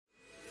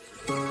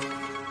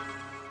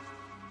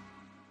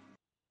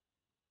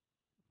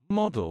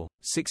Model,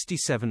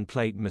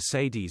 67-plate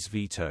Mercedes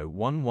Vito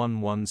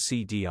 111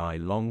 CDI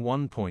long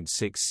 1.6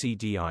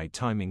 CDI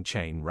timing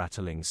chain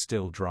rattling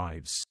still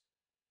drives.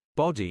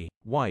 Body,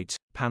 white,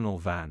 panel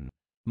van.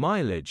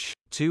 Mileage,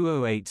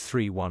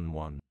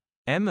 208,311.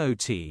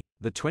 MOT,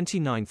 the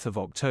 29th of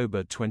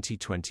October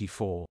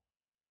 2024.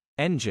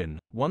 Engine,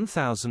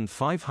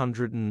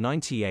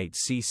 1598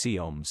 cc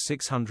ohm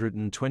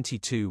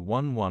 622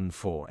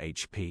 114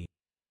 HP.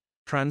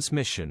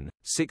 Transmission,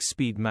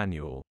 6-speed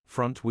manual,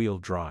 front-wheel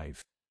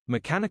drive.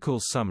 Mechanical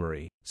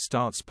summary,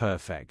 starts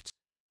perfect.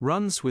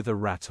 Runs with a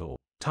rattle.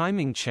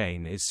 Timing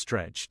chain is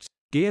stretched.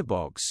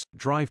 Gearbox,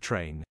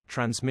 drivetrain,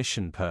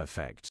 transmission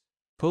perfect.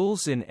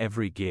 Pulls in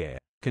every gear.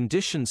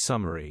 Condition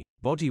summary,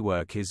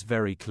 bodywork is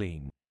very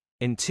clean.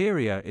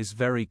 Interior is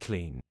very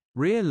clean.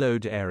 Rear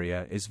load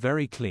area is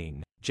very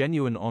clean,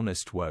 genuine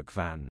honest work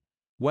van.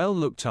 Well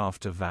looked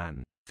after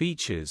van.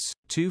 Features,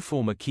 2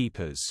 former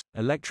keepers,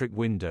 electric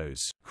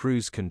windows,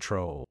 cruise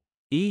control.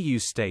 EU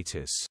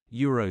status,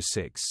 Euro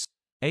 6.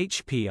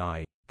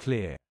 HPI,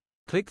 clear.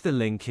 Click the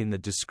link in the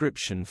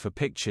description for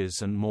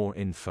pictures and more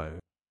info.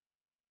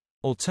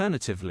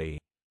 Alternatively,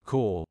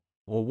 call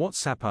or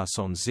WhatsApp us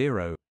on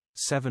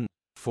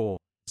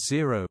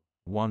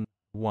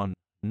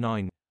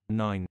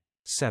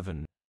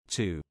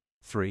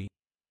 07401199723.